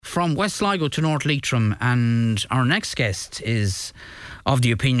from West Sligo to North Leitrim, and our next guest is of the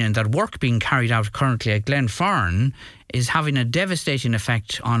opinion that work being carried out currently at Glenfarne is having a devastating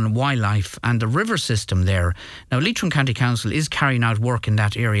effect on wildlife and the river system there. Now, Leitrim County Council is carrying out work in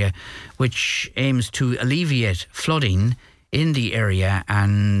that area which aims to alleviate flooding in the area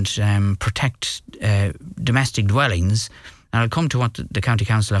and protect domestic dwellings. And I'll come to what the County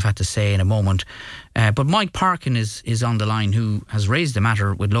Council have had to say in a moment. But Mike Parkin is on the line, who has raised the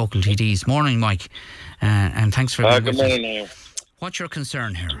matter with local TDs. Morning, Mike, and thanks for being with us. Good morning, Niall. What's your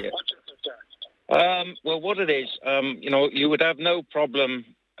concern here? Yeah. Well, what it is, you would have no problem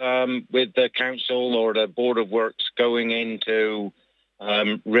with the council or the Board of Works going into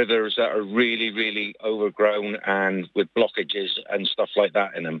rivers that are really, really overgrown and with blockages and stuff like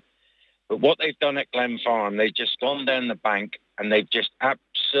that in them. But what they've done at Glenfarne, they've just gone down the bank and they've just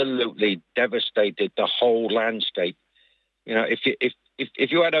absolutely devastated the whole landscape. You know,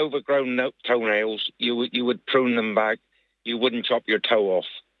 if you had overgrown toenails, you would prune them back. You wouldn't chop your toe off.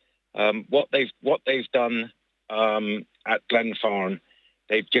 What they've done at Glenfarne,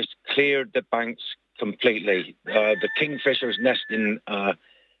 they've just cleared the banks completely. The kingfishers nest in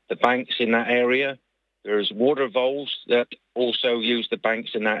the banks in that area. There's water voles that also use the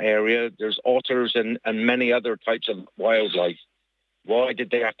banks in that area. There's otters and many other types of wildlife. Why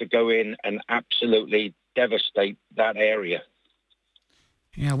did they have to go in and absolutely devastate that area?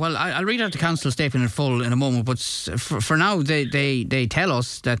 Yeah, well, I'll read out the council statement in full in a moment, but for now, they tell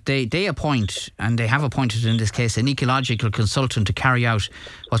us that they appoint, and they have appointed in this case, an ecological consultant to carry out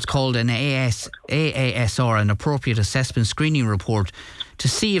what's called an AASR, an appropriate assessment screening report, to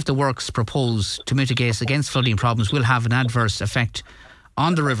see if the works proposed to mitigate against flooding problems will have an adverse effect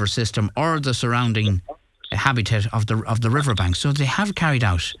on the river system or the surrounding habitat of the riverbank. So they have carried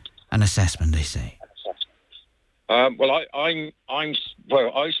out an assessment, they say. I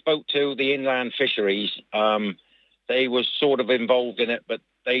spoke to the inland fisheries. They were sort of involved in it, but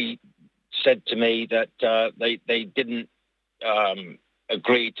they said to me that they didn't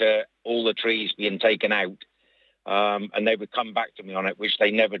agree to all the trees being taken out, and they would come back to me on it, which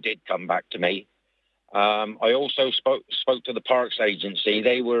they never did come back to me. I also spoke to the Parks Agency.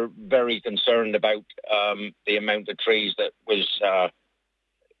 They were very concerned about the amount of trees that was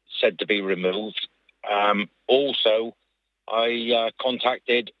said to be removed. Also, I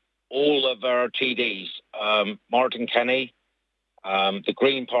contacted all of our TDs, Martin Kenny, the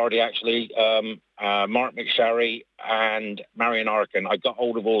Green Party actually, Mark McSharry and Marion Arkin. I got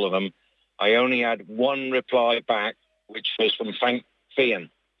hold of all of them. I only had one reply back, which was from Frank Fian.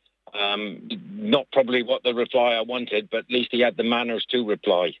 Not probably what the reply I wanted, but at least he had the manners to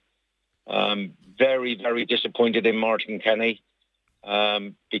reply. Very, very disappointed in Martin Kenny.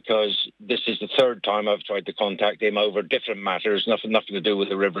 Because this is the third time I've tried to contact him over different matters, nothing to do with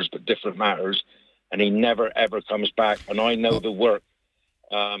the rivers, but different matters, and he never ever comes back. And I know the work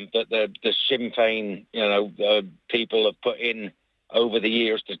that the Sinn Féin, people have put in over the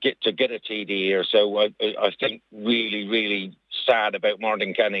years to get a TD here. So I think really, really sad about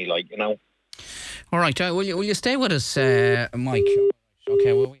Martin Kenny, All right, will you stay with us, Mike?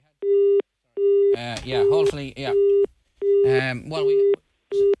 Okay. Well, hopefully, yeah.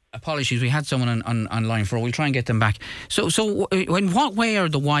 Apologies, we had someone online for. We'll try and get them back. So, in what way are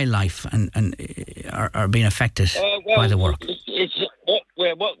the wildlife and are being affected by the work?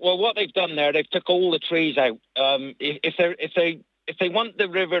 What they've done there, they've took all the trees out. If they want the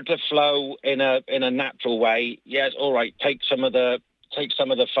river to flow in a natural way, yes, all right, take some of the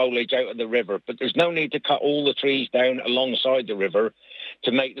foliage out of the river, but there's no need to cut all the trees down alongside the river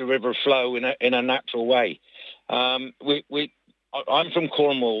to make the river flow in a natural way. I'm from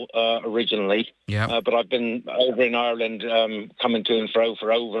Cornwall originally, but I've been over in Ireland coming to and fro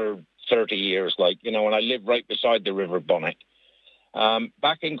for over 30 years, and I live right beside the River Bonnet.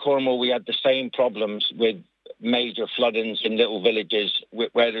 Back in Cornwall, we had the same problems with major floodings in little villages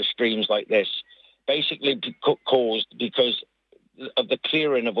where there's streams like this, basically caused because of the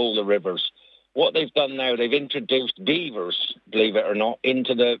clearing of all the rivers. What they've done now, they've introduced beavers, believe it or not,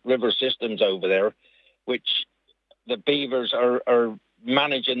 into the river systems over there, which the beavers are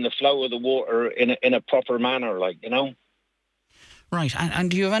managing the flow of the water in a proper manner, Right, and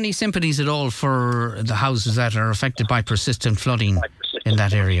do you have any sympathies at all for the houses that are affected by persistent flooding in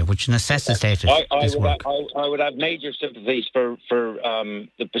that area, which necessitated this work? I would have major sympathies for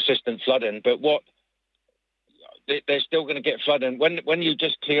the persistent flooding, but they're still going to get flooding. When you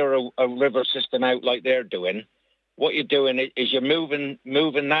just clear a river system out like they're doing, what you're doing is you're moving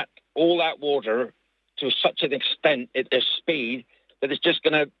all that water to such an extent at a speed that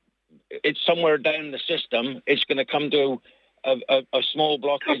it's somewhere down the system, it's going to come to a small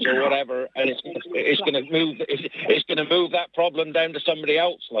blockage or whatever, and it's going to move that problem down to somebody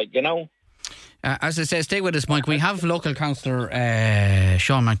else, like, you know. As I say, stay with us, Mike. We have local councillor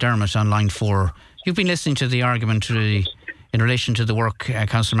Sean McDermott on line 4. You've been listening to the argument in relation to the work,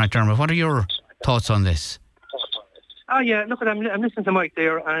 Councillor McDermott. What are your thoughts on this? Oh yeah, look, I'm listening to Mike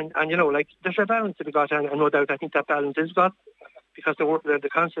there, and you know, like, there's a balance to be got, and no doubt I think that balance is got, because the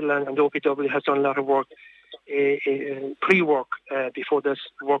council and the OPW has done a lot of work, pre-work, before this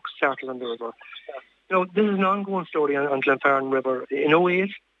work started on the river. You know, this is an ongoing story on Glenfarne River. In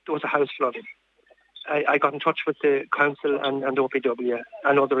 2008, there was a house flooding. I got in touch with the council and OPW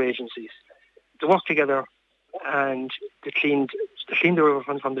and other agencies. They worked together and they cleaned the river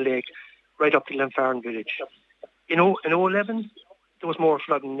from the lake right up to Glenfarne village. In 2011, there was more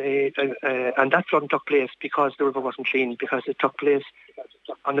flooding, and that flooding took place because the river wasn't clean, because it took place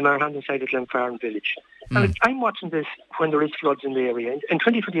on the Marhandon side of Glenfarne village. And I'm watching this when there is floods in the area. In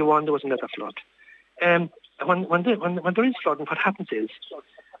 2021, there was another flood. When there is flooding, what happens is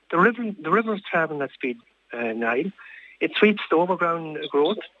the river is travelling at speed, Niall. It sweeps the overground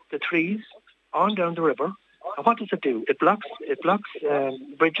growth, the trees, on down the river. And what does it do? It blocks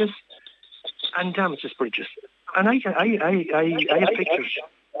bridges and damages bridges. And I have pictures,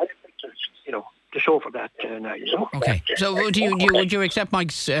 you know, to show for that now. You know? Okay. So would you accept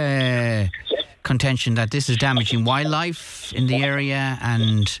Mike's contention that this is damaging wildlife in the area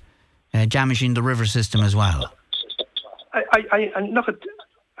and damaging the river system as well?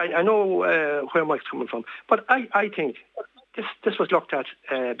 I know where Mike's coming from, but I think this was looked at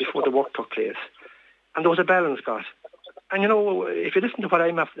before the work took place, and there was a balance got. And you know, if you listen to what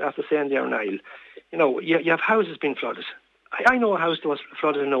I'm after saying there, Niall, you know, you have houses being flooded. I know a house that was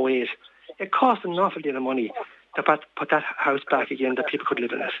flooded in 2008. It cost an awful deal of money to put that house back again that people could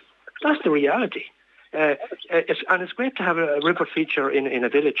live in it. That's the reality. It's great to have a river feature in a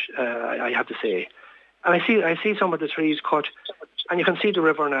village, I have to say. And I see some of the trees cut, and you can see the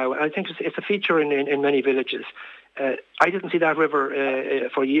river now. I think it's a feature in many villages. I didn't see that river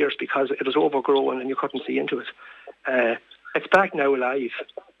for years because it was overgrown and you couldn't see into it. It's back now alive,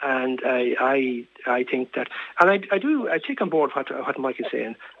 and I think that, and I take on board what Mike is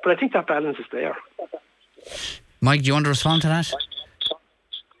saying, but I think that balance is there. Mike, do you want to respond to that?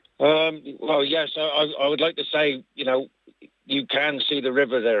 Well, yes, I would like to say, you know, you can see the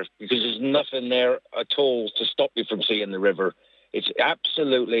river there because there's nothing there at all to stop you from seeing the river. It's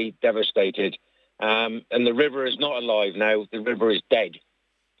absolutely devastated, and the river is not alive now. The river is dead.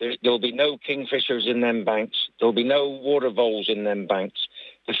 There'll be no kingfishers in them banks. There'll be no water voles in them banks.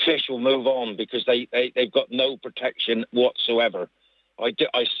 The fish will move on because they've got no protection whatsoever.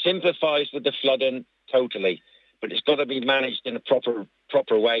 I sympathise with the flooding totally, but it's got to be managed in a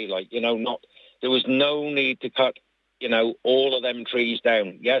proper way. Like, you know, there was no need to cut, you know, all of them trees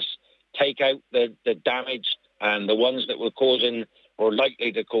down. Yes, take out the damage and the ones that were causing or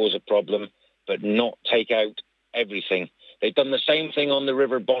likely to cause a problem, but not take out everything. They've done the same thing on the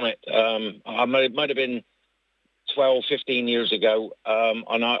River Bonnet. It might have been 12, 15 years ago,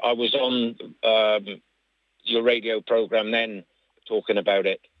 and I was on your radio programme then talking about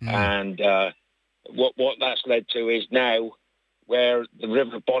it. And what that's led to is now where the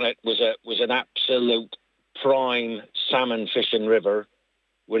River Bonnet was an absolute prime salmon fishing river.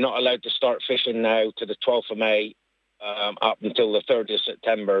 We're not allowed to start fishing now to the 12th of May up until the 3rd of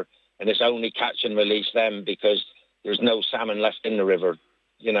September, and it's only catch and release them because there's no salmon left in the river.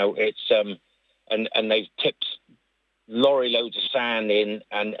 You know, it's and they've tipped lorry loads of sand in,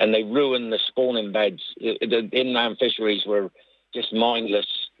 and they ruined the spawning beds. The inland fisheries were just mindless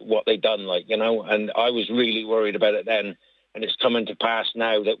what they done, like, you know. And I was really worried about it then, and it's coming to pass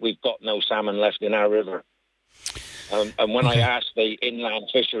now that we've got no salmon left in our river. And when I asked the inland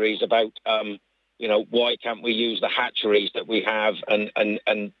fisheries about, you know, why can't we use the hatcheries that we have and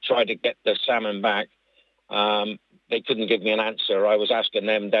try to get the salmon back, they couldn't give me an answer. I was asking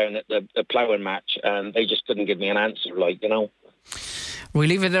them down at the ploughing match, and they just couldn't give me an answer, like, you know. We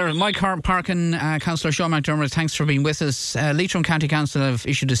leave it there. Mike Parkin, Councillor Sean McDermott, thanks for being with us. Leitrim County Council have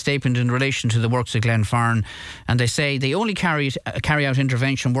issued a statement in relation to the works at Glenfarne, and they say they only carry out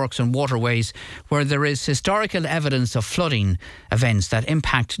intervention works on waterways where there is historical evidence of flooding events that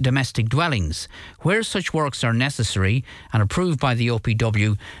impact domestic dwellings. Where such works are necessary and approved by the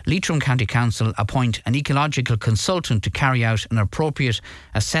OPW, Leitrim County Council appoint an ecological consultant to carry out an appropriate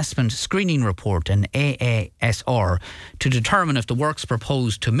assessment screening report, an AASR, to determine if the works proposed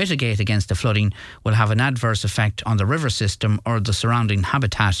proposed to mitigate against the flooding will have an adverse effect on the river system or the surrounding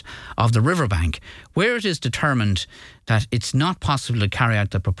habitat of the riverbank. Where it is determined that it's not possible to carry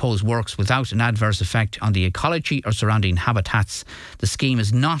out the proposed works without an adverse effect on the ecology or surrounding habitats, the scheme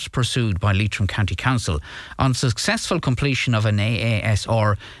is not pursued by Leitrim County Council. On successful completion of an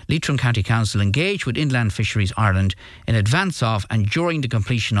AASR, Leitrim County Council engage with Inland Fisheries Ireland in advance of and during the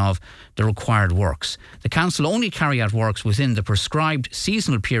completion of the required works. The Council only carry out works within the prescribed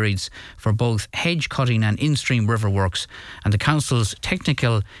seasonal periods for both hedge cutting and in-stream river works, and the Council's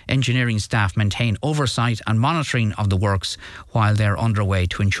technical engineering staff maintain oversight and monitoring of the works while they're underway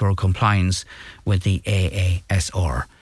to ensure compliance with the AASR.